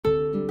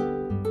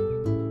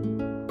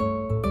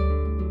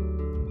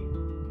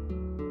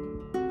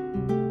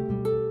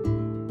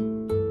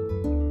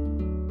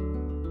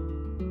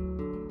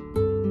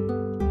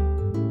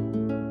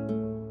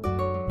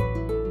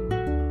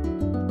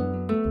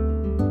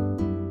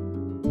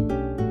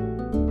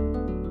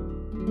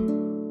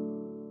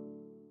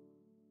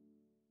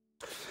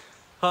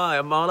Hi,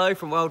 I'm Marlo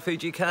from Wild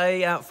Food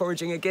UK, out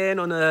foraging again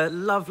on a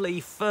lovely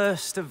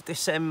 1st of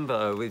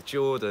December with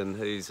Jordan,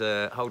 who's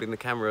holding the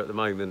camera at the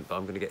moment, but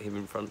I'm going to get him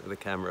in front of the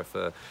camera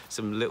for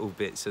some little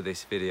bits of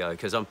this video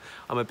because I'm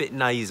a bit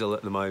nasal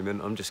at the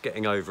moment. I'm just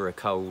getting over a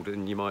cold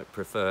and you might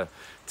prefer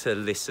to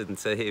listen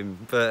to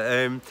him.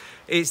 But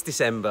it's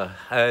December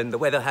and the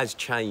weather has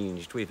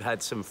changed. We've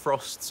had some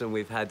frosts and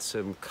we've had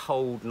some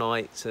cold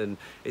nights and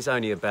it's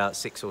only about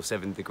 6 or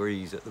 7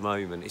 degrees at the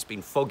moment. It's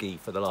been foggy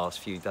for the last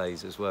few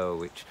days as well,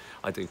 which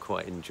I do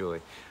quite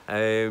enjoy.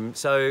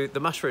 So the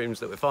mushrooms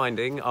that we're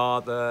finding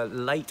are the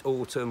late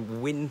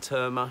autumn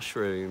winter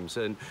mushrooms,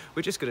 and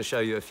we're just going to show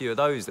you a few of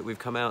those that we've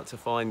come out to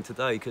find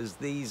today, because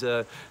these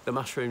are the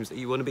mushrooms that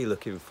you want to be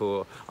looking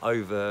for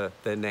over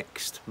the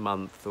next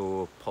month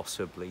or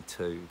possibly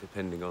 2,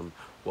 depending on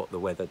what the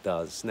weather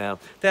does. Now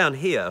down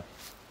here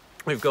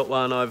we've got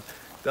one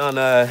I've done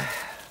a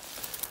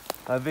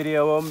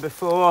video on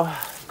before.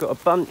 We've got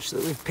a bunch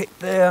that we've picked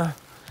there.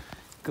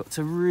 Got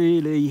to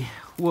really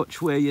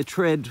watch where you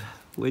tread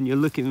when you're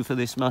looking for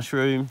this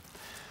mushroom.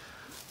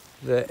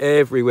 They're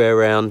everywhere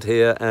around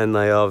here and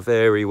they are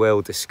very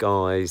well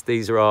disguised.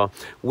 These are our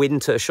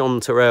winter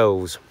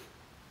chanterelles,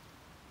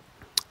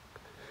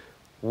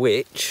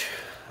 which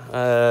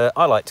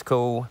I like to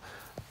call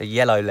the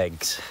yellow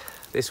legs.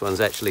 This one's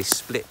actually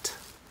split,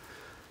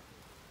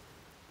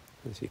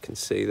 as you can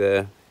see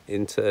there,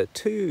 into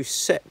 2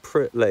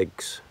 separate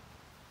legs.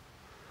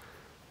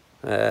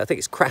 I think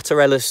it's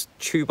Craterellus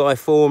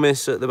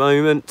tubiformis at the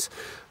moment,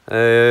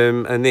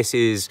 and this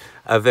is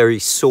a very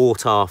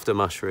sought after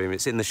mushroom.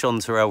 It's in the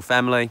chanterelle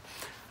family,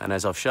 and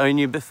as I've shown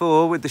you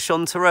before with the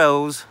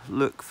chanterelles,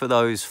 look for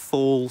those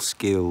fall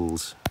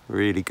skills.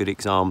 Really good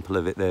example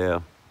of it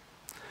there.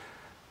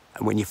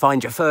 And when you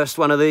find your first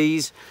one of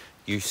these,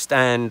 you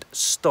stand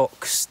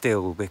stock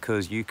still,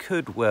 because you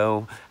could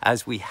well,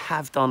 as we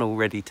have done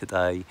already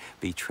today,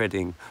 be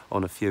treading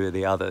on a few of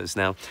the others.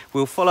 Now,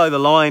 we'll follow the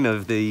line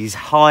of these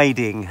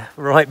hiding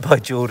right by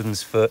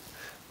Jordan's foot.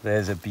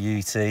 There's a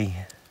beauty.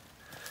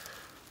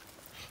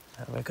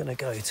 And we're going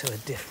to go to a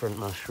different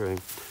mushroom.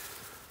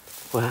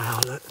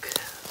 Wow, look,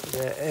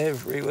 they're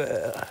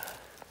everywhere.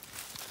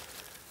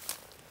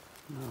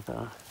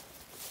 Another.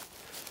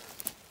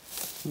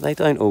 They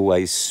don't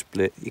always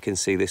split. You can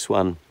see this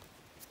one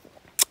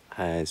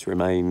has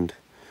remained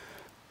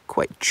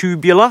quite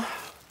tubular.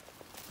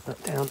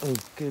 That down, oh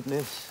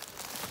goodness.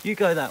 You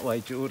go that way,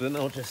 Jordan,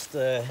 I'll just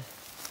grab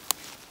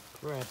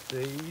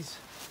these.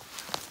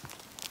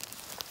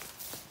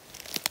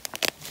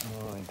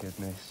 Oh my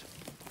goodness.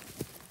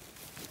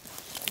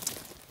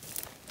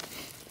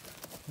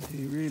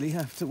 You really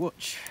have to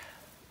watch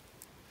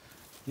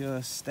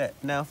your step.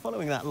 Now,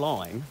 following that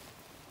line,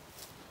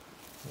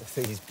 with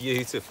these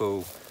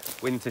beautiful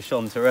winter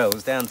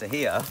chanterelles down to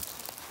here,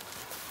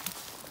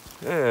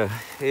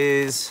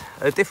 is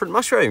a different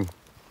mushroom.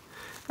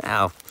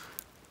 Now,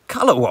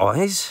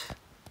 colour-wise,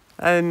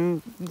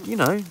 and you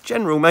know,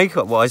 general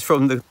makeup-wise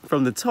from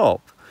the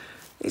top,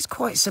 it's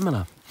quite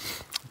similar,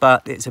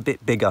 but it's a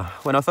bit bigger.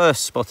 When I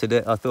first spotted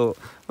it, I thought,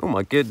 oh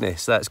my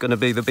goodness, that's going to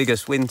be the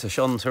biggest winter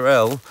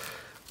chanterelle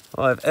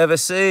I've ever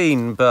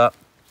seen. But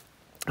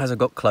as I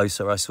got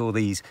closer, I saw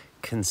these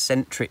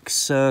concentric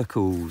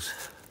circles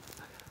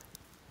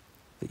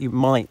that you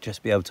might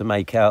just be able to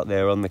make out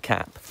there on the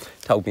cap.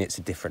 Told me it's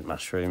a different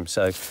mushroom,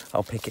 so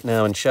I'll pick it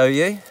now and show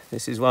you.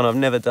 This is one I've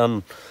never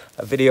done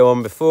a video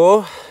on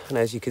before, and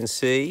as you can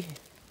see,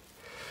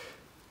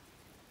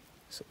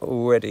 it's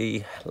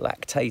already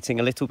lactating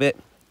a little bit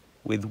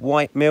with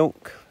white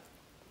milk.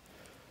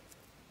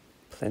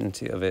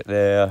 Plenty of it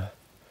there.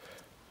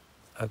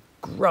 A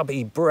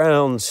grubby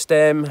brown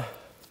stem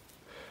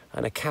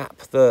and a cap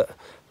that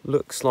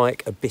looks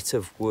like a bit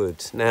of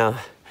wood.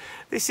 Now,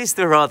 this is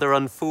the rather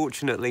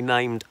unfortunately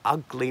named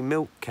ugly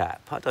milk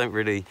cap. I don't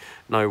really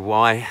know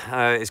why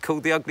it's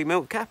called the ugly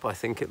milk cap. I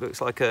think it looks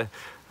like a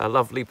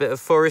lovely bit of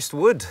forest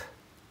wood.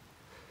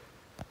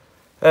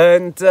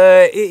 And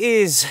it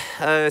is,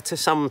 to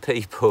some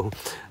people,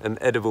 an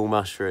edible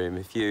mushroom.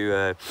 If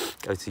you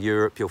go to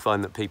Europe, you'll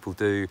find that people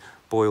do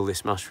boil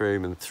this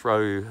mushroom and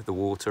throw the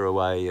water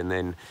away and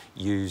then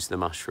use the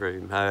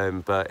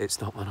mushroom. But it's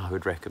not one I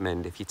would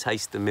recommend. If you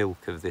taste the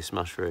milk of this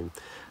mushroom,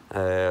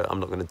 I'm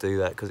not going to do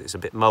that because it's a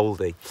bit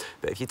mouldy,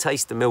 but if you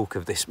taste the milk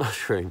of this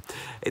mushroom,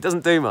 it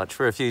doesn't do much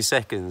for a few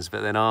seconds,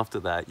 but then after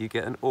that you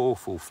get an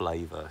awful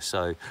flavour.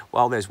 So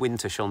while there's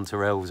winter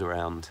chanterelles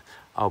around,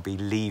 I'll be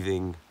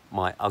leaving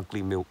my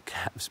ugly milk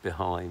caps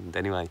behind.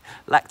 Anyway,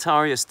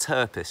 Lactarius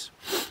terpis,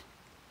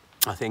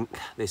 I think,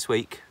 this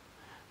week,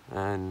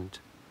 and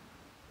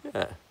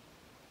yeah,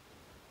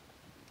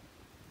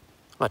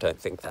 I don't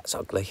think that's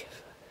ugly.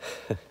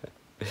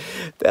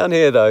 Down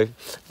here though,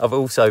 I've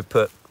also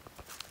put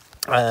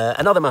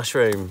another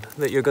mushroom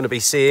that you're going to be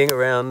seeing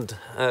around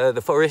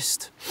the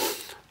forest,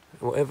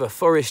 whatever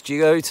forest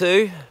you go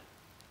to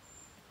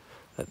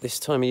at this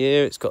time of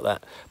year. It's got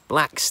that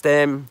black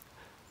stem,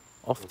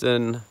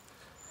 often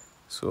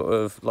sort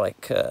of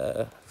like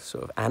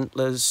sort of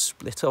antlers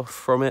split off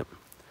from it,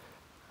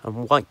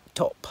 and white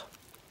top.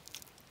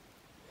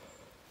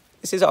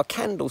 This is our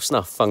candle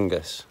snuff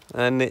fungus,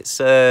 and it's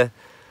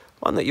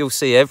one that you'll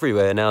see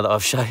everywhere now that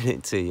I've shown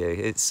it to you.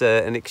 It's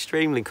an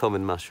extremely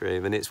common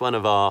mushroom, and it's one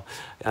of our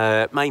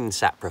main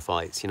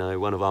saprophytes, you know,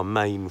 one of our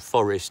main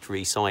forest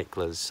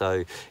recyclers.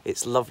 So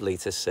it's lovely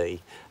to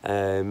see.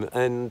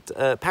 And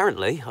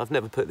apparently, I've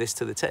never put this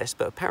to the test,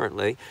 but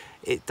apparently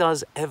it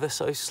does ever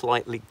so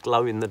slightly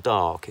glow in the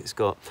dark. It's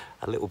got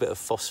a little bit of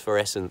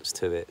phosphorescence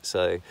to it.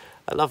 So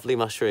a lovely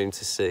mushroom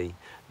to see.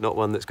 Not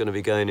one that's going to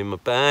be going in my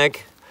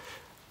bag.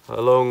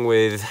 Along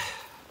with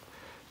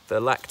the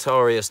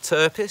Lactarius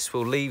terpis,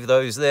 we'll leave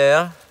those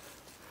there.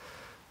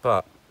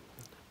 But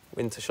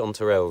winter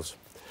chanterelles,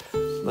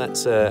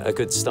 that's a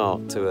good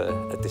start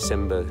to a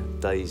December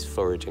day's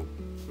foraging.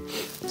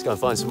 Let's go and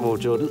find some more,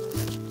 Jordan.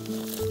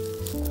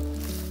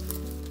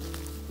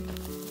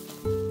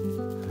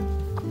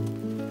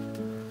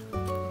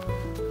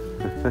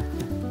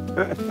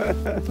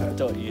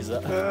 Don't use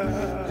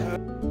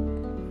that.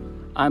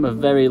 I'm a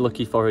very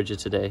lucky forager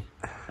today,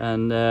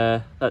 and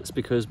that's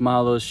because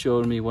Marlo's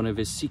shown me one of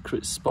his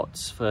secret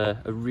spots for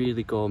a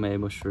really gourmet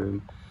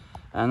mushroom,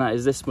 and that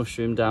is this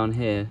mushroom down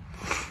here.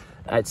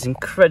 It's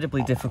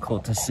incredibly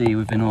difficult to see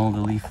within all the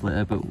leaf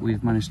litter, but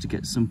we've managed to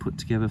get some put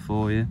together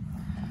for you.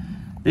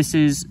 This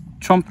is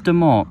Trompe de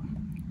Mort,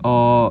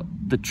 or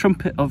the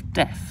trumpet of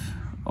death,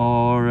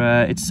 or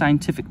its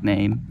scientific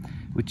name,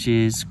 which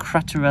is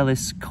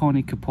Craterellus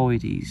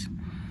cornicopoides.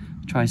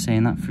 Try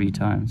saying that 3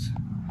 times.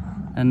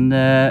 And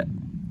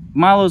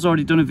Marlo's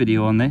already done a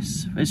video on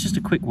this. It's just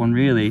a quick one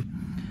really,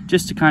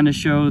 just to kind of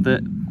show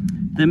that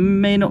there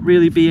may not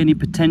really be any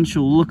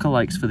potential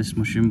lookalikes for this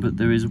mushroom, but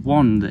there is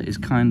one that is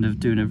kind of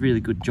doing a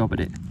really good job at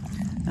it,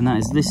 and that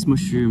is this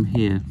mushroom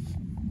here.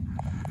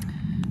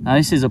 Now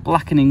this is a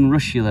blackening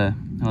russula,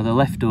 or the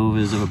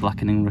leftovers of a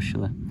blackening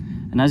russula,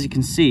 and as you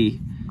can see,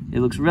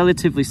 it looks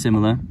relatively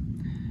similar.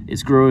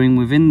 It's growing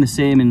within the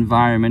same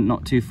environment,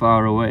 not too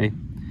far away.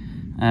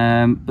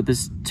 But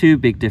there's 2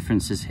 big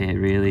differences here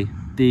really.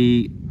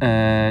 The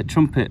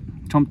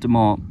Trompe de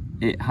Mort,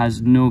 it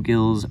has no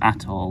gills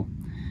at all,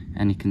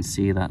 and you can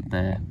see that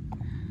there.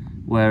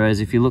 Whereas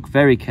if you look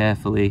very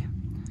carefully,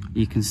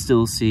 you can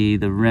still see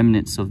the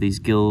remnants of these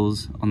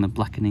gills on the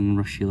blackening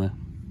russula.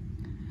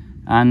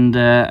 And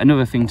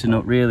another thing to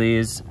note really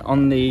is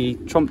on the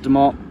Trompe de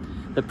Mort,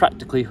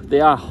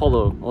 they are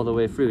hollow all the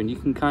way through, and you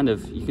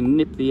can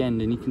nip the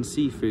end and you can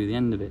see through the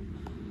end of it.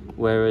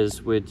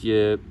 Whereas with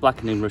your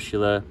blackening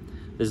russula,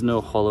 there's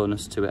no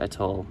hollowness to it at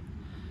all.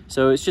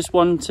 So it's just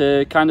one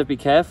to kind of be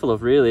careful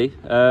of really.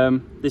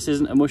 This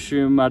isn't a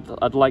mushroom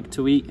I'd like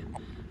to eat.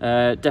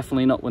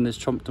 Definitely not when there's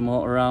Trompe de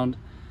Mort around.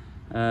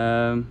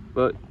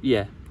 But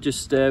yeah,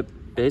 just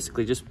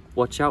basically just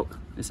watch out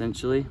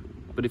essentially.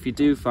 But if you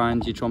do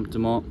find your Trompe de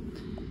Mort,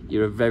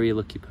 you're a very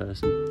lucky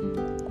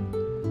person.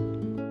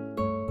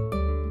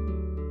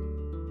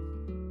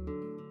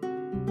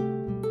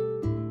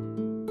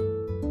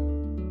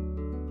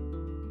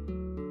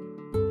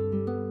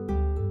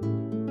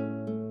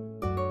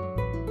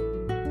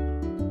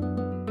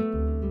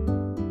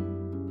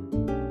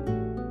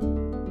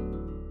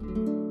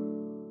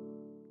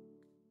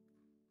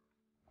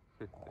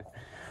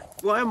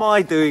 Why am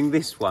I doing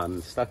this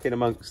one stuck in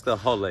amongst the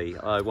holly,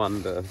 I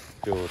wonder,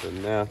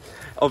 Jordan? Now,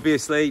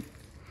 obviously,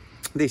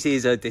 this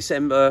is a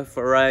December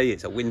foray,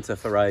 it's a winter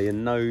foray,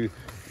 and no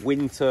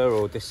winter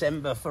or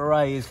December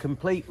foray is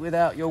complete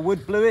without your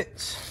wood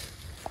bluets.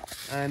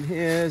 And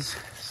here's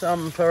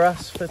some for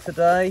us for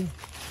today.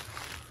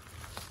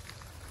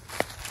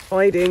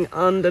 Hiding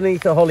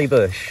underneath a holly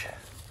bush,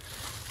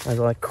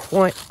 as I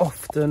quite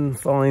often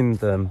find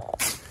them.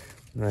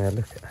 Now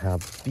look at how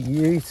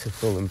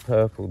beautiful and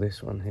purple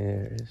this one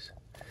here is.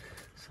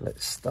 So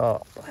let's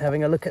start by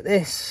having a look at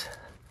this.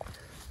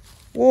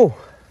 Whoa,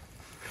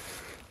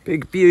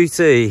 big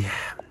beauty.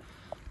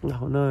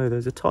 Oh no,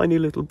 there's a tiny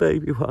little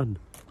baby one.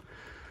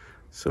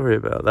 Sorry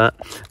about that.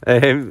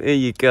 Here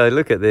you go,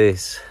 look at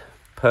this.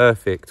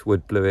 Perfect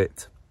wood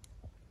bluet.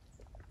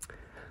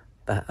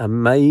 That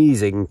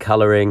amazing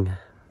colouring.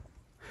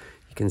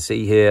 You can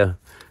see here,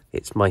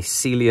 it's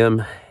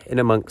mycelium in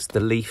amongst the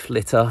leaf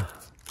litter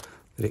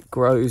that it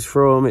grows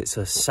from. It's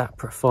a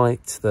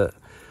saprophyte that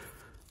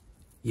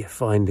you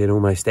find in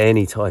almost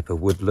any type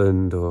of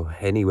woodland or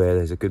anywhere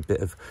there's a good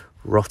bit of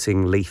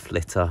rotting leaf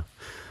litter.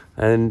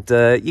 And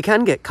you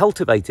can get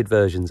cultivated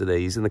versions of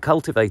these, and the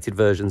cultivated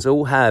versions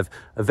all have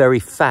a very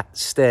fat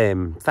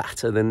stem,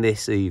 fatter than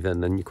this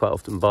even, and you quite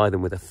often buy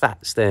them with a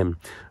fat stem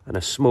and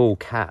a small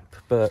cap.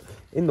 But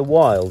in the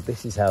wild,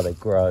 this is how they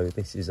grow.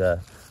 This is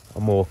a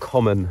more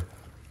common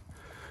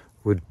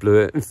wood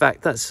bluet. In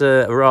fact, that's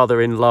a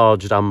rather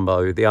enlarged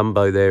umbo. The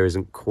umbo there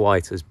isn't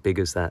quite as big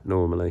as that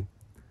normally.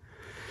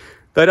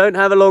 They don't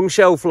have a long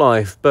shelf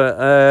life, but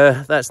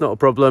that's not a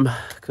problem,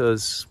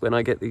 because when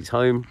I get these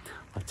home,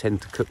 I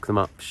tend to cook them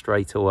up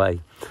straight away.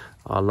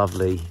 Our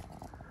lovely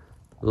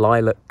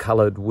lilac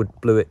coloured wood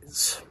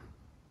bluets.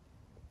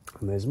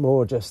 And there's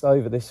more just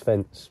over this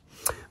fence.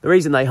 The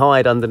reason they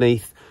hide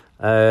underneath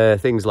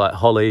things like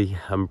holly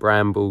and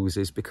brambles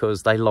is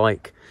because they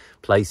like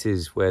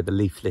places where the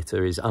leaf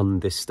litter is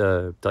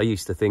undisturbed. I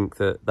used to think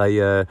that they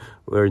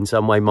were in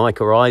some way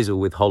mycorrhizal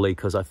with holly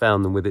because I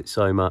found them with it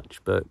so much,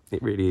 but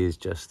it really is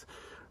just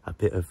a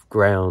bit of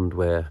ground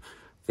where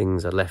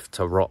things are left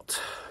to rot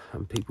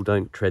and people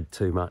don't tread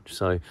too much.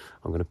 So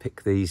I'm going to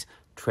pick these,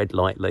 tread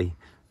lightly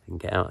and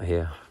get out of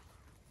here.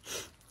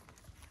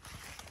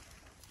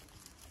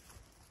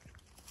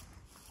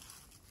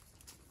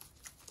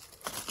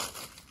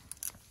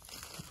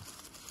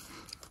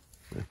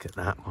 Look at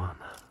that one.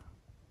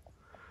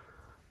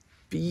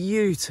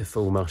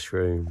 Beautiful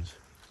mushrooms.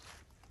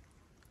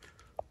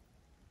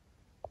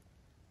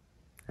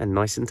 And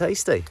nice and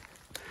tasty.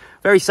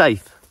 Very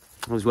safe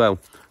as well.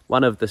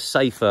 One of the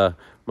safer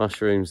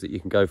mushrooms that you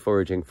can go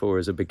foraging for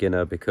as a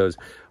beginner, because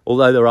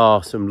although there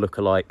are some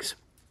lookalikes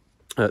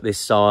at this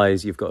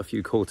size, you've got a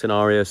few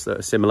Cortinarius that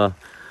are similar,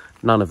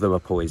 none of them are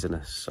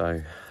poisonous.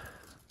 So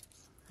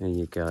there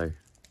you go.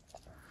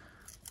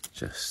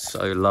 Just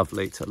so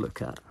lovely to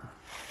look at.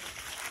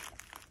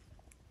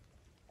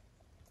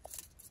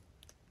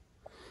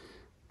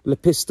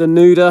 Lepista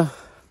nuda,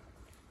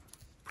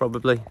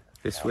 probably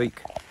this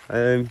week.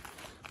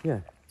 Yeah,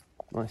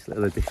 nice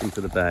little addition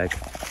to the bag.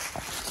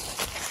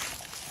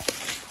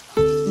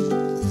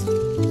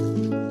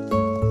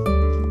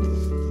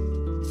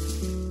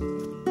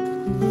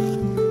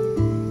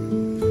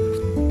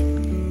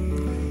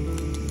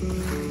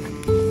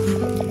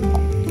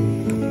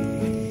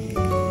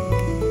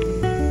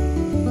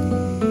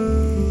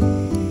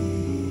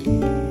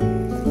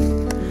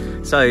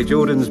 So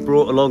Jordan's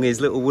brought along his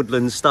little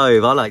woodland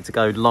stove. I like to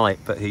go light,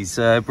 but he's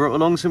brought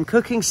along some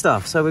cooking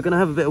stuff. So we're going to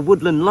have a bit of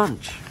woodland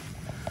lunch,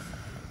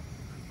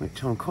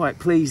 which I'm quite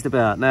pleased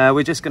about. Now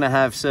we're just going to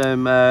have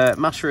some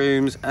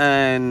mushrooms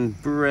and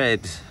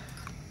bread,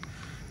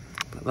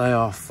 but they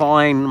are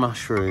fine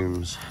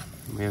mushrooms.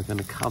 We are going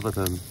to cover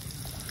them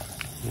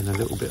in a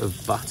little bit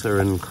of butter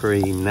and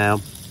cream. Now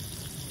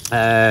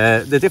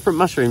the different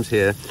mushrooms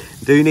here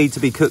do need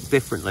to be cooked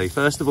differently.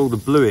 First of all, the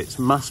bluets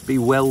must be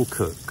well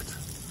cooked.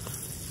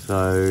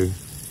 So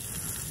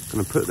I'm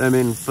going to put them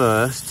in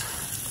first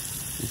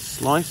and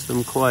slice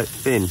them quite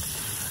thin.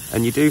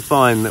 And you do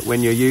find that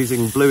when you're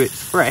using bluets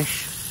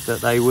fresh,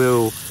 that they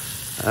will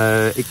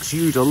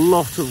exude a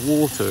lot of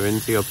water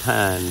into your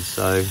pan.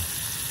 So I'm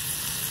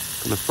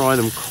going to fry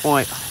them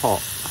quite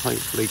hot,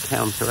 hopefully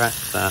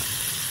counteract that.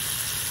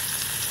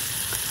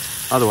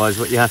 Otherwise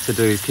what you have to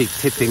do is keep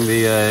tipping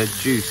the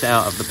juice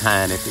out of the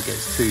pan if it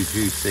gets too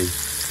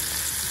juicy.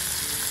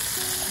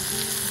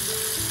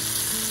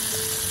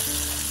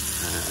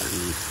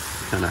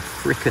 Kind of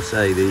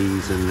fricassee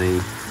these in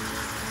the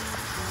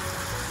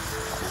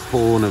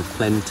horn of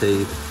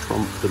plenty,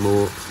 trompe de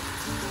mort.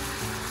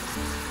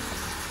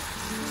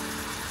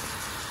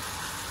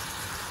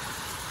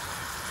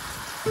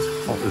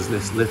 As hot as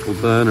this little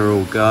burner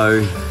will go.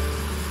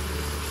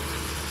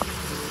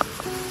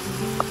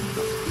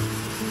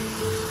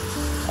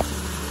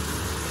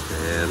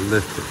 Yeah,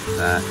 look at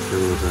that,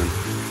 Jordan.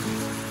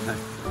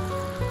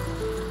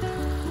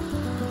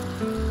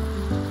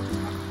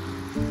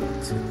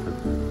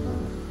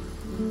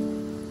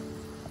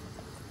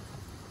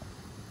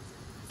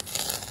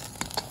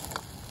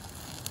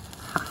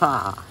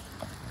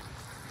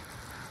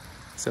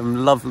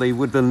 Some lovely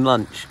woodland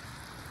lunch.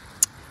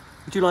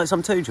 Would you like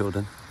some too,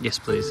 Jordan? Yes,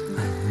 please.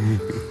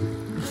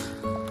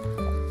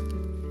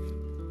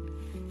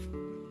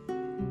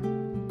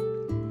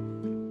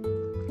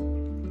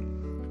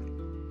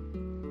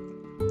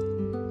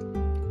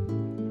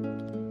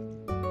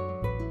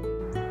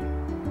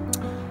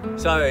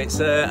 So it's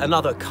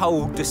another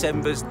cold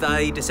December's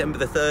day, December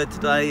the 3rd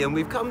today, and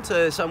we've come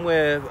to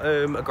somewhere,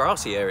 a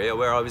grassy area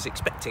where I was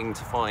expecting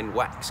to find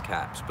wax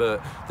caps, but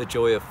the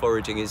joy of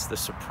foraging is the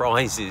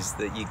surprises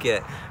that you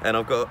get. And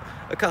I've got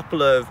a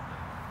couple of,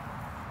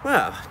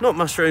 well, not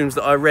mushrooms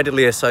that I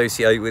readily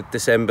associate with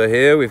December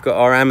here. We've got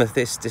our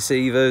amethyst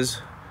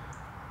deceivers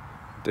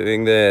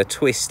doing their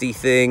twisty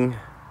thing,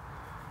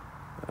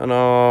 and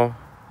our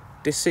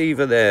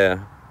deceiver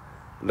there,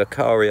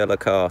 Lacaria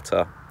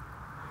lacata,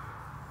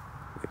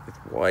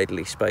 with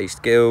widely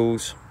spaced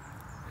gills.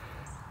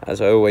 As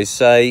I always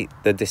say,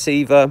 the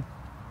deceiver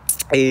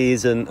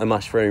isn't a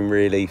mushroom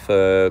really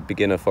for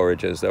beginner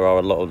foragers. There are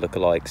a lot of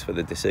lookalikes for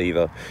the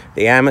deceiver.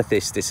 The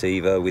amethyst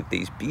deceiver with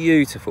these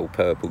beautiful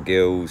purple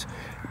gills,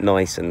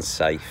 nice and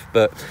safe.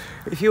 But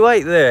if you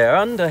wait there,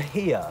 under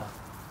here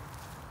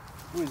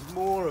was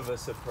more of a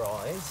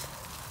surprise.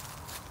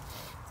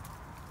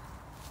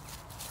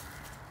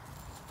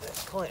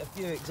 There's quite a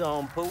few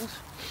examples.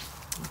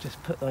 I'll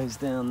just put those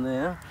down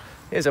there.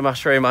 Here's a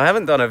mushroom I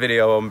haven't done a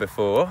video on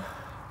before,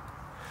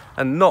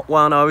 and not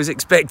one I was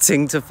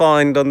expecting to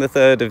find on the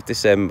 3rd of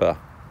December.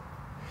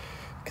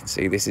 You can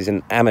see this is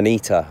an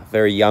amanita,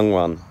 very young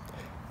one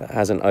that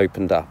hasn't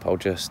opened up. I'll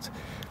just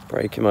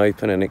break him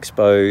open and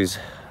expose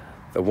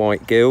the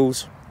white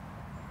gills,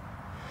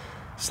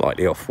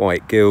 slightly off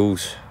white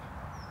gills,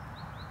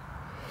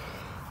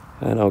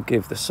 and I'll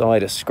give the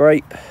side a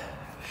scrape,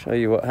 show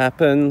you what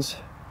happens.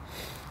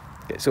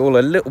 It's all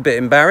a little bit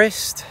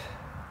embarrassed.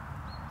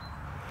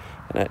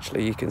 And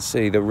actually you can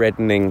see the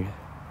reddening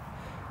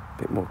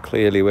a bit more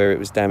clearly where it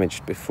was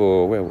damaged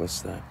before. Where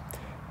was that?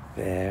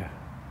 There.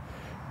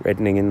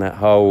 Reddening in that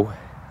hole.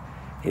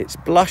 It's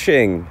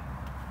blushing.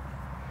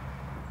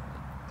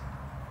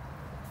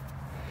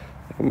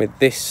 And with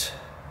these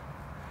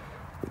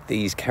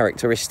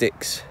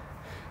characteristics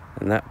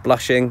and that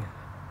blushing,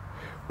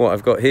 what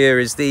I've got here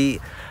is the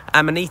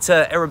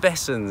Amanita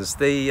erubescens,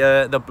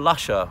 the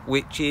blusher,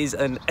 which is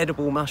an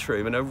edible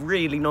mushroom and a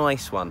really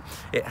nice one.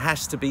 It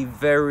has to be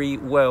very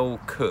well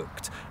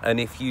cooked,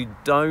 and if you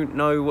don't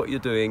know what you're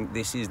doing,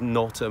 this is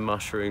not a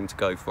mushroom to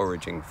go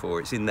foraging for.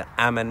 It's in the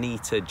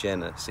Amanita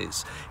genus.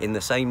 It's in the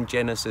same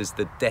genus as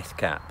the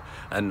deathcap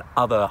and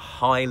other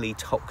highly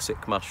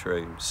toxic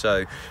mushrooms.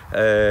 So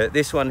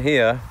this one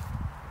here,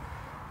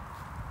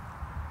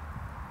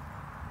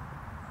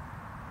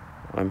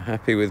 I'm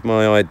happy with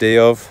my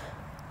idea of,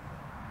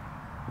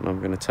 and I'm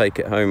going to take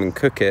it home and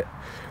cook it.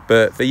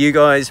 But for you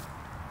guys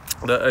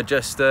that are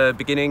just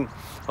beginning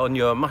on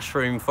your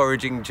mushroom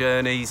foraging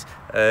journeys,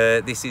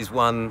 this is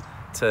one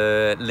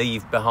to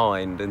leave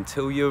behind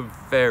until you're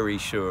very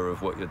sure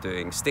of what you're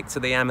doing. Stick to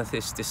the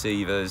amethyst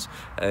deceivers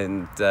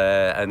and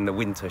the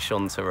winter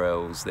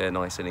chanterelles. They're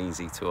nice and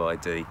easy to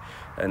ID.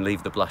 And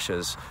leave the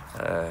blushers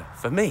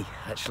for me,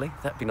 actually.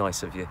 That'd be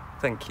nice of you.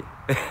 Thank you.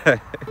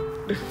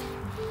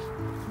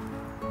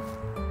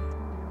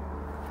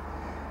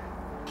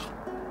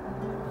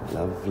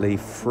 Lovely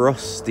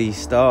frosty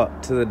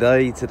start to the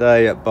day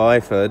today at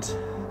Byford.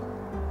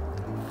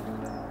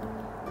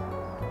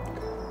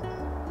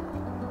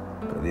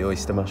 But the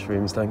oyster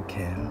mushrooms don't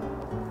care.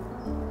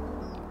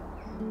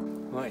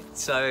 Right,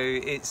 so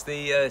it's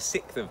the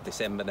 6th of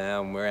December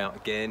now and we're out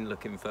again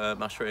looking for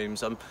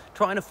mushrooms. I'm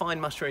trying to find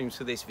mushrooms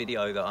for this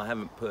video that I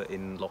haven't put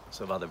in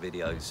lots of other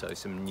videos, so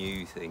some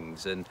new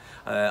things. And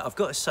I've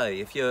got to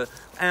say, if you're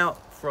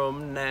out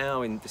from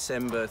now in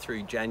December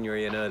through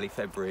January and early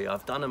February,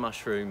 I've done a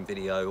mushroom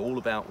video all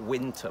about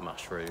winter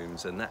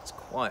mushrooms, and that's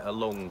quite a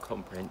long,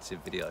 comprehensive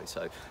video,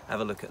 so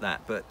have a look at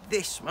that. But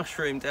this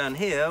mushroom down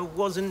here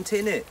wasn't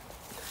in it.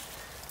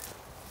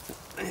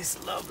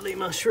 This lovely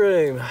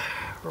mushroom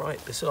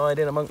right beside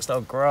it amongst our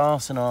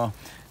grass and our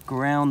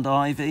ground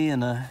ivy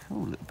and a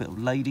little bit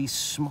of lady's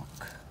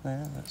smock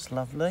there. That's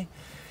lovely.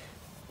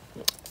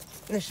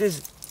 This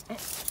is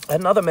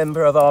another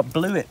member of our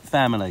bluet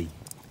family.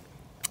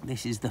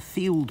 This is the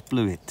field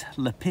bluet,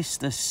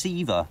 Lepista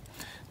siva,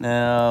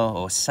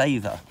 or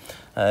saver.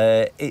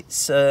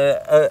 It's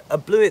a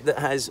bluet that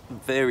has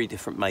very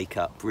different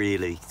makeup,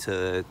 really,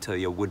 to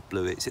your wood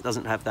bluets. It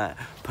doesn't have that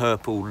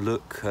purple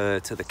look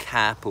to the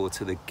cap or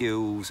to the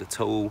gills at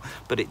all,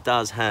 but it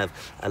does have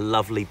a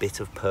lovely bit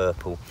of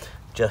purple,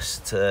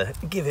 just to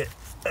give it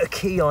a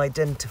key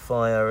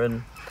identifier.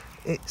 And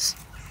it's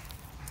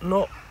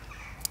not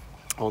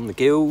on the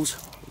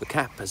gills, the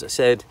cap, as I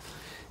said,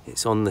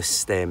 it's on the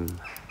stem.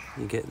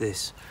 You get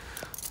this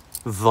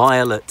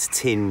violet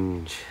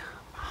tinge,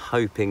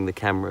 hoping the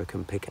camera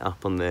can pick it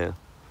up on there,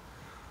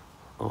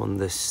 on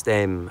the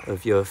stem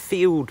of your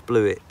field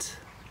bluet.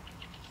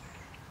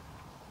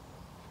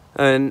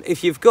 And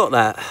if you've got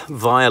that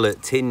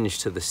violet tinge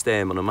to the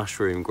stem on a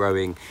mushroom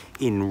growing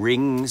in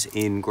rings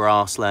in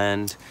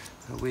grassland,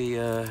 how are we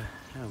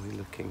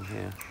looking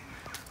here?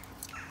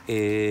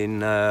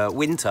 In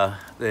winter,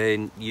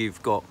 then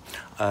you've got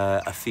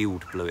a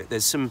field bluet.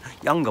 There's some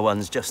younger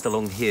ones just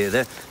along here.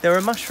 They're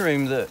a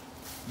mushroom that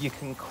you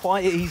can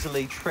quite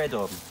easily tread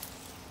on.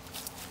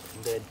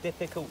 They're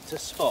difficult to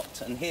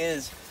spot. And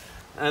here's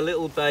a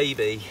little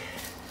baby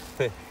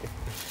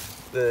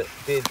that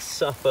did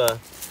suffer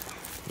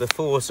the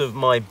force of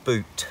my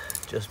boot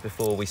just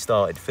before we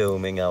started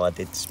filming. Oh, I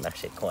did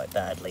smash it quite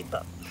badly,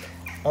 but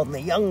on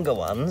the younger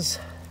ones,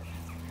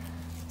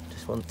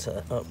 want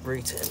to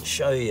uproot it and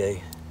show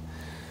you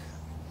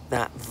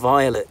that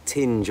violet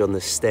tinge on the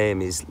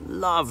stem is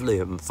lovely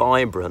and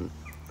vibrant,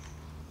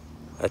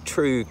 a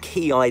true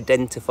key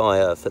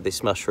identifier for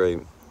this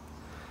mushroom.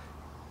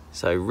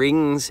 So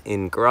rings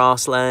in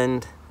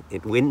grassland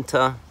in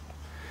winter.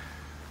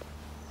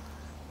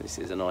 This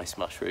is a nice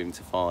mushroom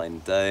to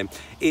find.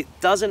 It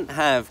doesn't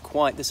have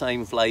quite the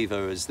same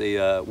flavour as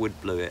the wood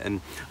bluet,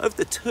 and of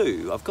the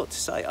two, I've got to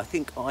say, I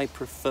think I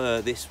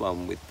prefer this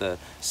one with the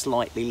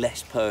slightly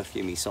less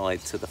perfumey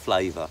side to the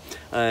flavour.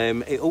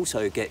 It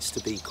also gets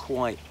to be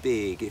quite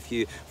big. If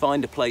you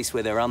find a place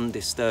where they're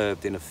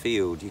undisturbed in a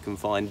field, you can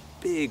find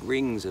big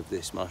rings of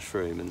this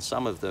mushroom, and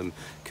some of them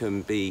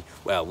can be,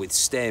 well, with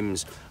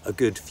stems a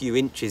good few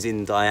inches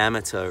in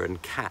diameter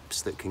and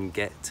caps that can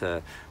get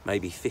to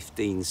maybe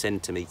 15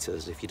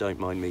 centimetres, if you don't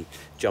mind me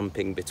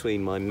jumping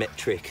between my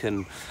metric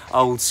and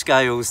old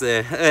scales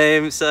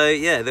there. So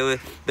yeah,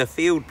 the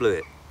field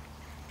bluet,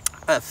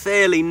 a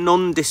fairly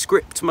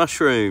nondescript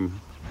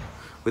mushroom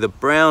with a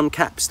brown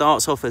cap,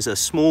 starts off as a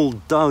small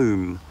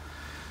dome.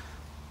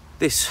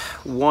 This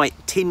white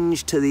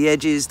tinge to the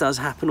edges does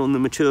happen on the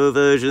mature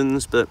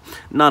versions, but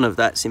none of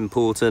that's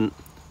important.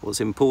 What's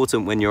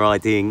important when you're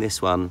IDing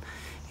this one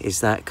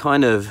is that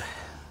kind of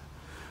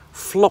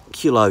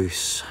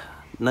flocculose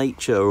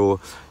nature or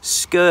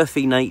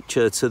scurfy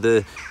nature to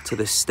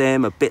the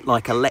stem, a bit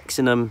like a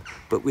Lexinum,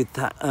 but with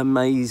that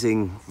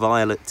amazing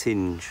violet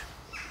tinge.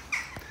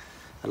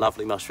 A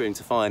lovely mushroom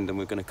to find, and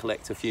we're going to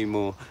collect a few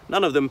more.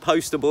 None of them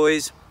poster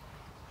boys.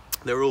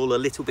 They're all a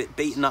little bit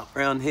beaten up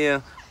around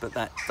here, but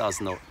that does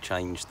not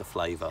change the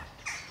flavour.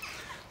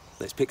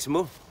 Let's pick some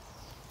more.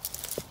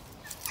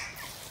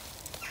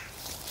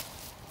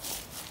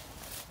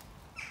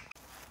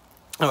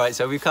 All right,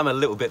 so we've come a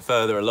little bit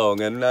further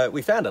along, and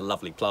we found a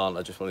lovely plant.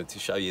 I just wanted to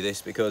show you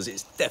this because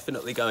it's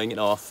definitely going in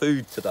our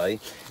food today.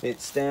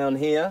 It's down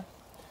here.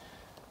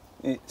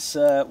 It's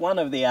one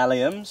of the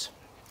alliums.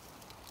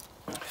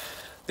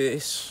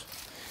 This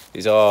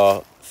is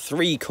our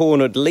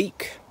three-cornered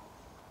leek,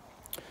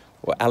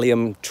 or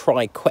Allium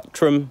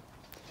triquetrum.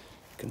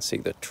 You can see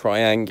the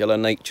triangular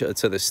nature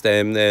to the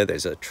stem there.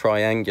 There's a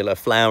triangular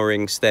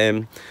flowering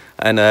stem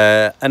and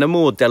a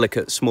more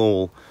delicate,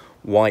 small,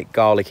 white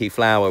garlicky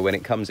flower when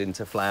it comes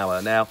into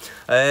flower. Now,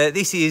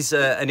 this is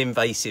an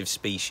invasive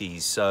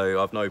species,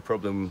 so I've no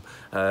problem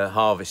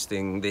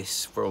harvesting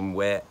this from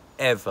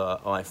wherever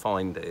I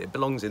find it. It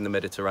belongs in the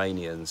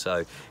Mediterranean,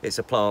 so it's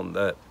a plant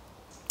that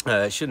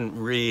shouldn't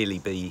really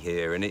be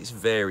here, and it's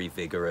very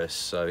vigorous,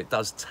 so it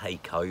does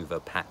take over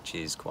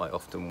patches quite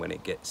often when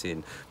it gets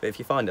in. But if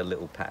you find a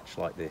little patch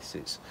like this,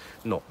 it's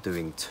not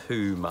doing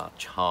too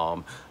much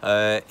harm.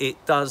 It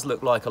does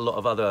look like a lot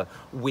of other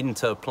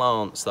winter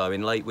plants though.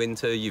 In late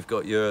winter you've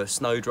got your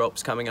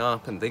snowdrops coming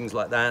up and things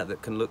like that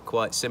that can look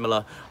quite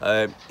similar.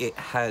 It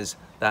has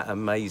that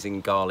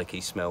amazing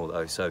garlicky smell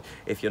though, so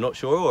if you're not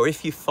sure, or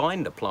if you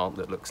find a plant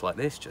that looks like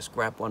this, just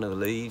grab one of the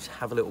leaves,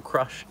 have a little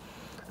crush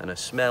and a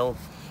smell,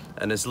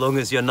 and as long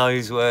as your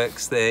nose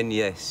works, then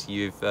yes,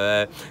 you've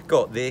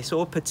got this,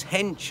 or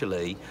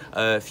potentially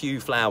a few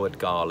flowered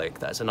garlic.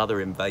 That's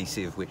another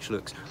invasive which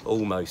looks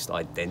almost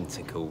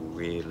identical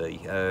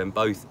really,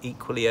 both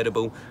equally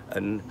edible,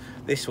 and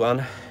this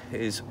one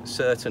is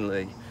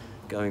certainly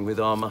going with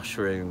our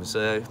mushrooms.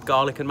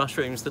 Garlic and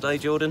mushrooms today,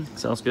 Jordan?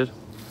 Sounds good.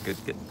 Good,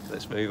 good.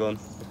 Let's move on.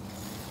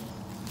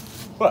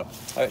 Well,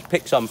 let's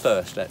pick some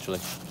first actually.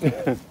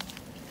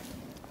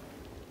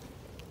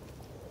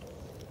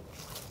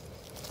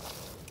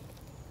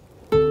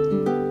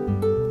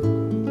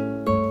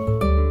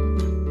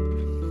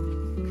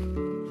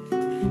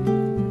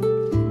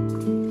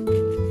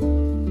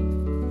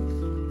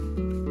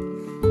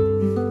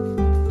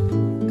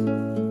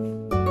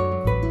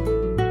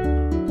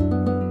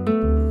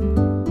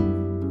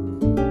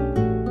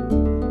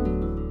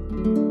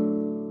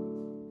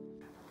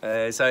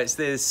 So it's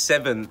the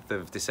 7th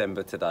of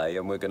December today,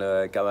 and we're going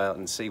to go out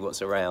and see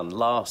what's around.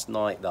 Last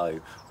night though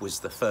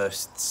was the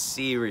first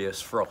serious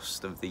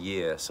frost of the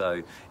year,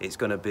 so it's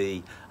going to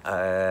be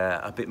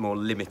a bit more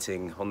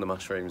limiting on the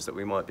mushrooms that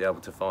we might be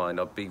able to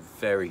find. I'd be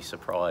very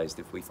surprised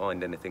if we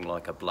find anything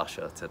like a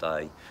blusher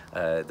today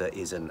that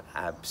isn't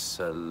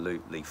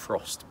absolutely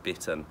frost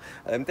bitten.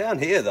 Down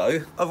here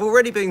though, I've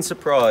already been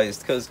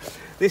surprised because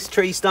this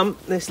tree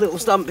stump, this little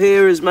stump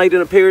here, has made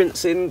an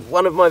appearance in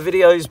one of my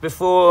videos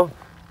before,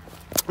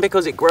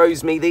 because it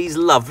grows me these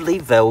lovely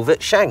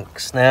velvet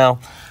shanks. Now,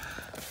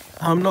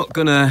 I'm not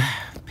gonna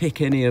pick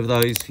any of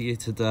those for you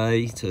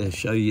today to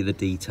show you the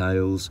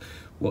details.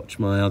 Watch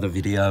my other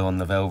video on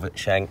the velvet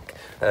shank.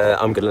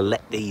 I'm gonna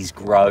let these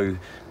grow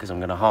because I'm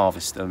gonna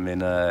harvest them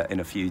in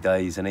a few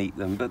days and eat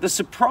them. But the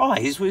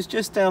surprise was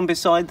just down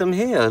beside them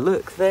here.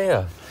 Look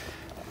there.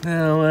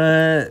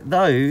 Now,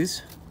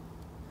 those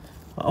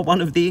are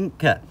one of the ink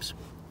caps.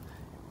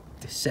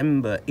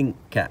 December ink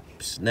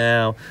caps.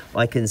 Now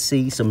I can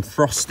see some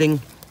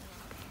frosting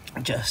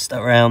just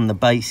around the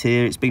base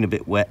here. It's been a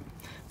bit wet,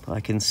 but I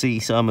can see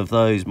some of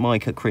those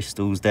mica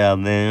crystals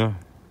down there.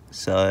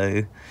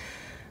 So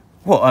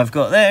what I've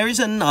got there is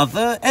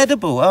another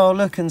edible. Oh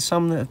look, and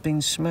some that have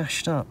been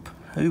smashed up.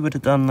 Who would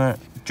have done that?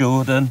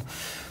 Jordan.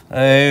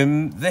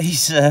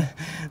 These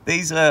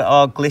are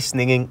our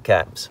glistening ink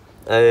caps.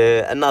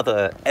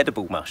 Another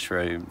edible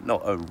mushroom,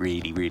 not a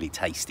really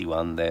tasty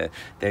one.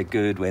 They're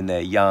good when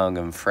they're young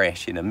and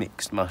fresh in a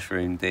mixed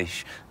mushroom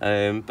dish.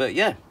 But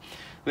yeah,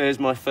 there's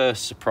my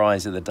first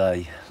surprise of the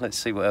day. Let's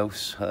see what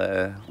else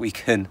we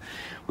can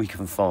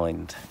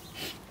find.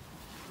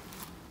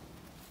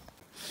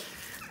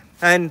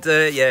 And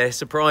yeah,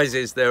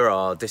 surprises there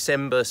are.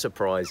 December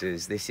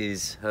surprises. This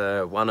is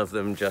one of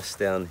them just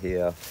down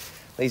here.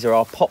 These are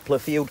our poplar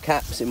field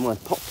caps in my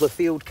poplar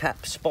field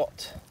cap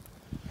spot.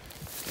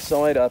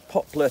 Beside a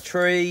poplar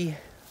tree.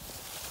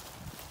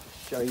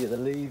 Show you the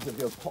leaves of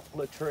your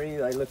poplar tree.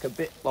 They look a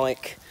bit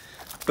like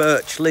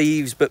birch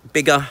leaves but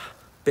bigger, a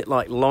bit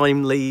like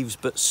lime leaves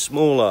but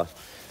smaller.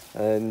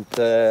 And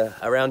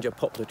around your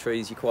poplar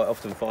trees you quite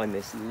often find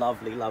this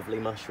lovely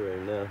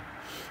mushroom. Now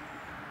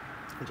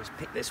I'll just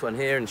pick this one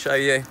here and show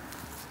you.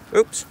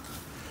 Oops.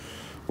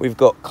 We've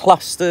got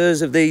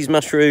clusters of these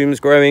mushrooms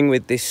growing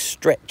with this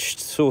stretched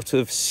sort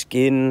of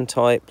skin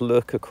type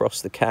look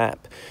across the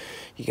cap.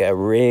 You get a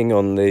ring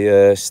on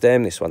the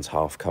stem. This one's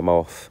half come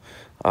off,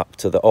 up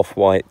to the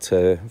off-white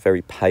to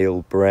very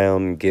pale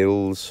brown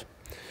gills.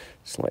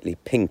 Slightly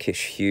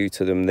pinkish hue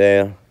to them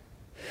there.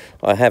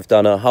 I have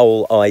done a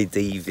whole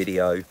ID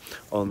video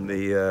on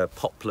the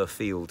poplar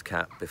field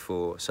cap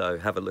before, so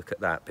have a look at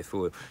that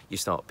before you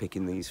start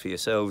picking these for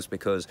yourselves,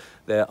 because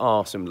there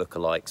are some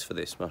lookalikes for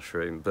this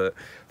mushroom. But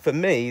for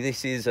me,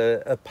 this is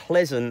a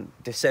pleasant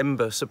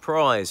December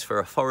surprise for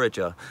a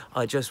forager.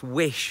 I just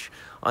wish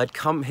I'd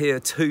come here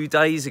 2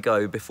 days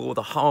ago before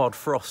the hard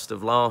frost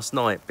of last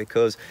night,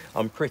 because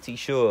I'm pretty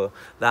sure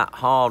that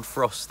hard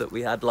frost that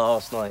we had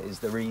last night is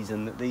the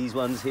reason that these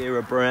ones here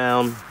are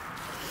brown,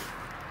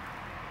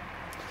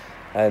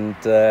 and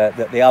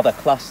that the other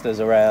clusters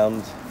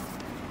around,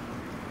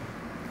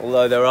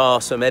 although there are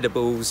some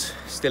edibles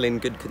still in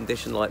good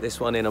condition like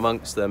this one in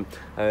amongst them,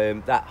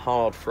 that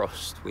hard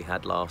frost we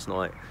had last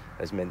night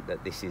has meant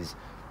that this is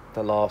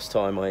the last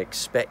time I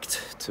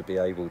expect to be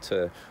able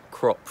to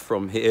crop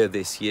from here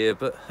this year,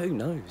 but who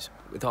knows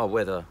with our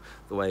weather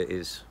the way it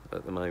is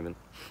at the moment.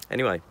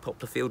 Anyway,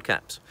 poplar field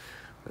caps.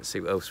 Let's see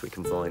what else we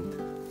can find.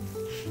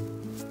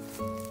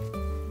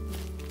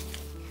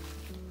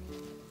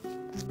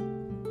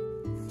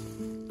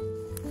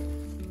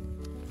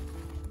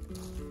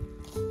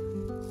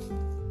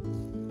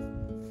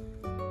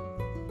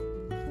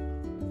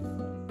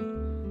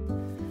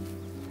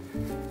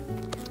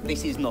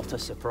 This is not a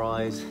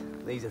surprise.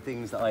 These are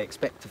things that I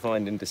expect to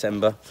find in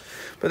December,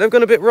 but they've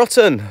gone a bit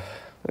rotten.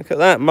 Look at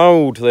that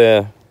mould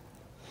there.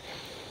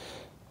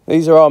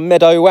 These are our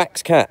meadow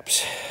wax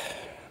caps.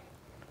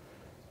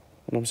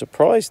 And I'm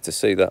surprised to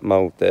see that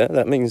mould there.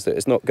 That means that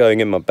it's not going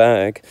in my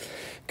bag.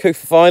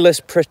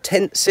 Cuphophilus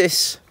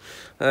pratensis.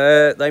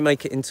 They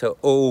make it into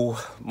all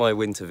my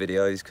winter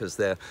videos because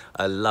they're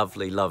a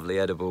lovely, lovely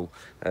edible.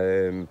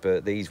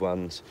 But these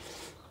ones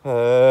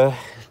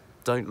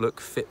don't look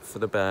fit for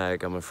the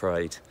bag, I'm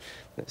afraid.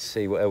 Let's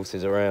see what else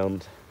is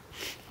around.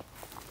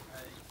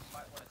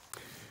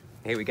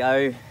 Here we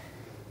go.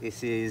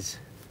 This is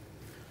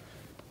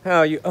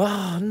how you...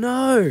 Oh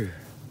no!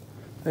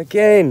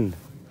 Again.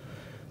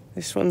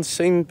 This one's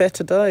seen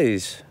better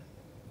days.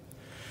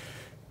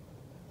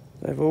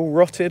 They've all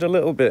rotted a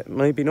little bit.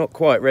 Maybe not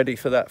quite ready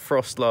for that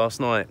frost last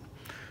night.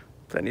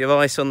 Plenty of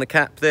ice on the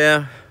cap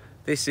there.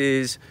 This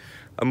is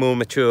a more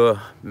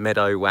mature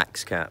meadow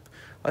wax cap.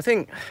 I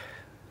think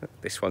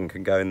this one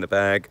can go in the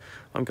bag.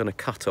 I'm going to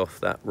cut off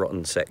that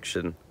rotten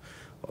section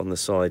on the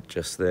side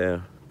just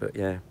there. But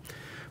yeah,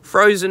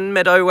 frozen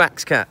meadow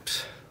wax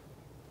caps.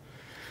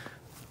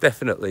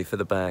 Definitely for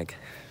the bag.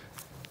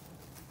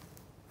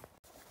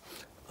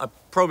 I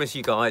promise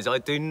you guys, I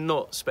do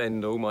not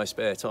spend all my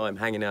spare time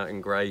hanging out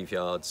in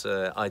graveyards.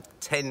 I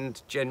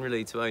tend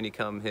generally to only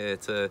come here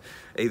to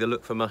either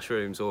look for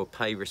mushrooms or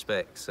pay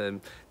respects.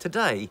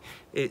 Today,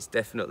 it's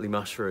definitely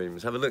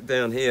mushrooms. Have a look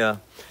down here.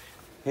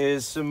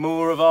 Here's some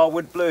more of our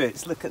wood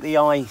bluets. Look at the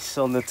ice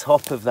on the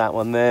top of that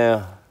one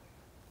there.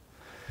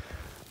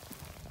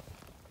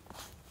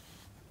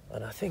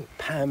 And I think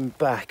pan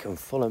back and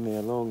follow me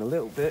along a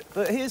little bit.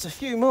 But here's a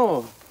few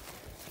more.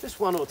 Just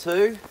one or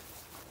two.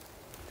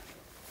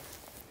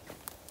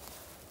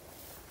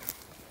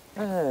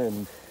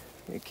 And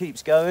it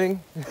keeps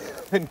going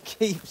and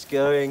keeps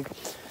going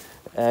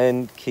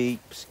and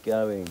keeps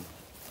going.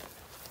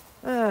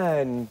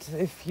 And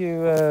if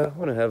you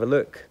want to have a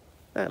look,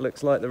 that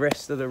looks like the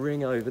rest of the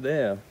ring over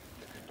there.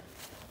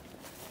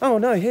 Oh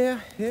no,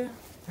 here.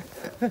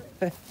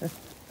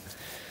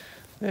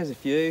 There's a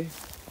few.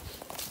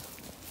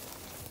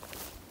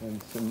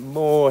 And some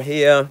more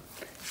here.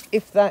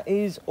 If that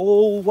is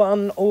all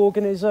one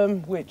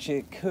organism, which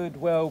it could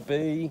well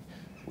be,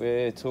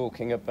 we're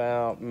talking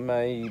about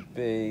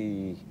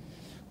maybe,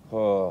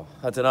 oh,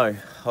 I don't know.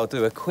 I'll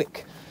do a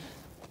quick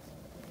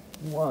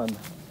one.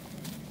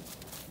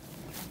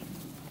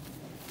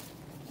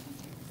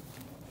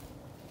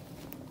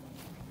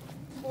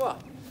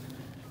 What?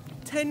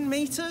 10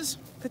 meters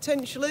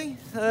potentially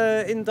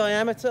in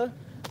diameter,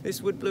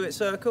 this wood bluet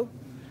circle.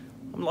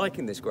 I'm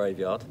liking this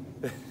graveyard.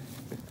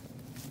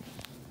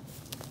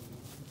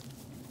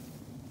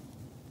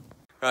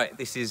 Right,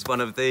 this is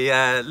one of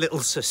the little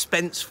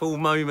suspenseful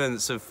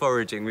moments of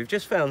foraging. We've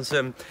just found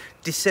some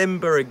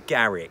December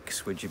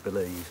agarics, would you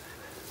believe?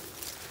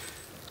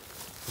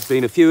 There's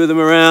been a few of them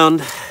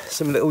around,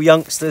 some little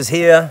youngsters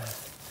here,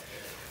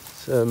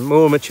 some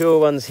more mature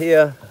ones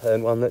here,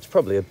 and one that's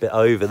probably a bit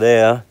over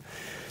there.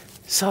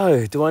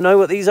 So, do I know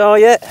what these are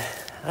yet?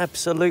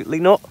 Absolutely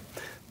not.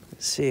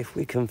 Let's see if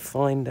we can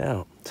find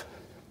out.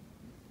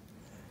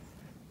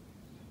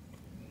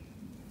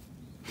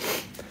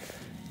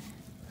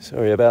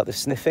 Sorry about the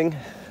sniffing.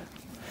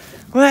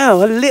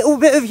 Wow, a little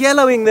bit of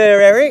yellowing there,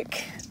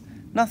 Eric.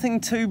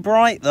 Nothing too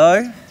bright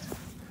though.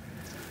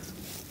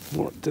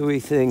 What do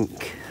we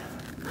think?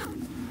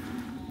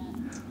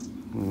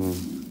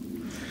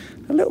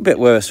 A little bit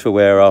worse for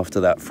wear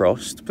after that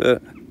frost,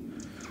 but...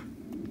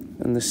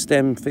 And the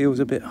stem feels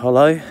a bit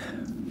hollow.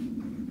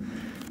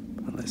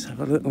 But let's have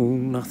a look. Oh,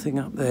 nothing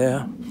up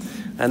there.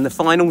 And the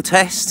final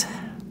test.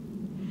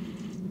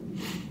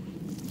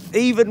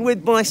 Even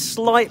with my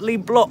slightly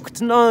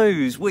blocked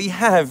nose, we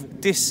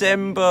have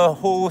December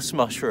horse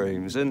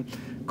mushrooms, and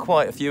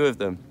quite a few of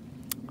them.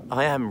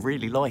 I am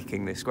really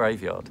liking this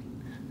graveyard.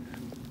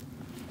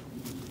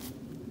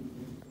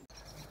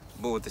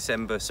 more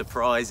December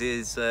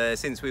surprises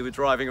since we were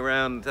driving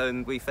around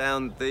and we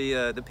found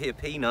the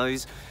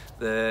Piopinos,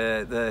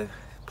 the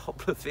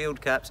poplar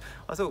field caps.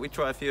 I thought we'd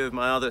try a few of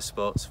my other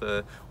spots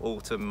for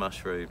autumn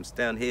mushrooms.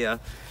 Down here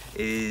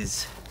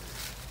is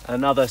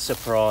another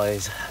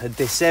surprise, a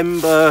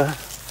December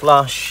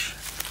flush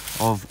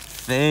of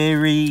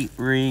fairy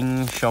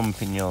ring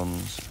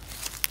champignons.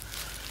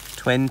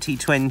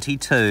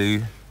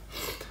 2022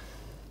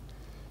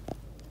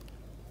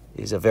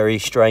 is a very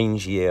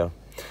strange year,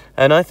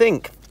 and I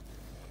think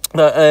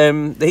that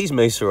these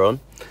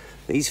Mousseron,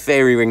 these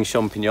fairy ring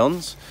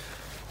champignons,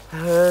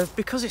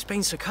 because it's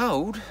been so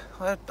cold,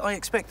 I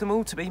expect them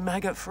all to be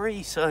maggot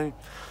free, so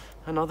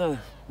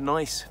another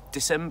nice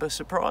December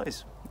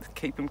surprise.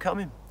 Keep them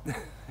coming.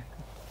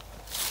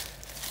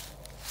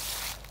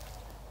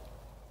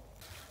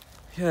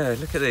 Yeah,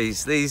 look at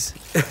these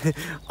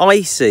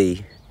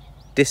icy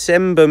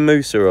December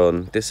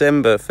Mousseron,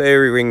 December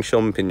fairy ring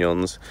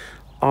champignons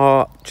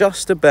are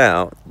just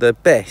about the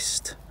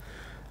best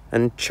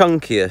and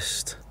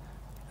chunkiest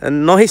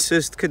and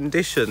nicest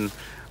condition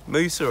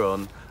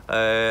Mousseron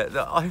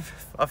that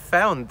I've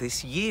found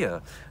this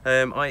year.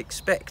 I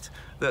expect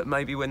that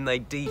maybe when they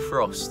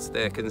defrost,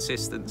 their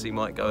consistency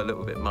might go a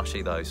little bit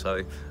mushy though,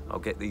 so I'll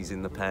get these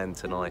in the pan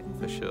tonight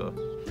for sure.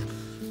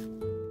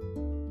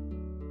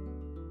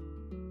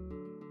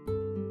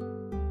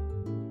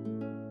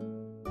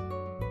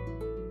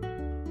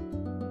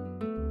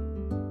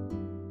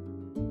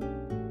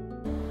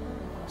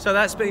 So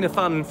that's been a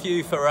fun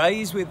few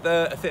forays with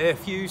a fair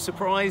few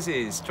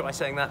surprises. Try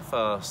saying that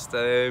fast.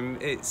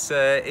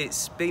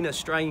 It's been a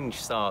strange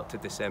start to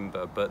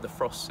December, but the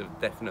frosts have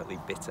definitely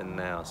bitten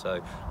now.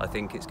 So I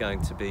think it's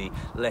going to be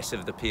less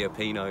of the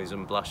Piopinos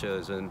and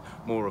blushers and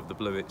more of the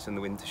bluets and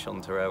the winter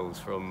chanterelles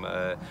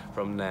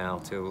from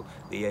now till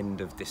the end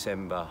of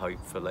December,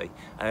 hopefully.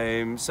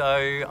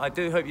 So I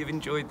do hope you've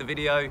enjoyed the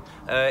video.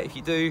 If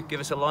you do, give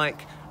us a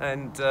like,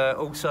 and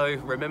also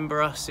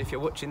remember us, if you're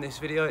watching this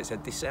video, it's a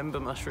December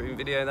mushroom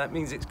video. That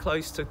means it's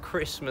close to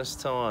Christmas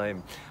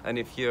time, and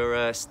if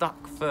you're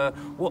stuck for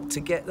what to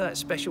get that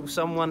special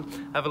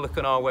someone, have a look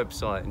on our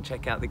website and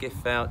check out the gift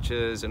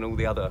vouchers and all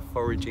the other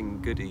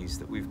foraging goodies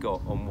that we've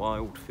got on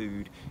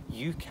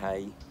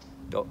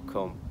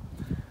wildfooduk.com.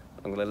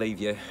 I'm going to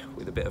leave you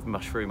with a bit of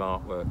mushroom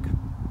artwork.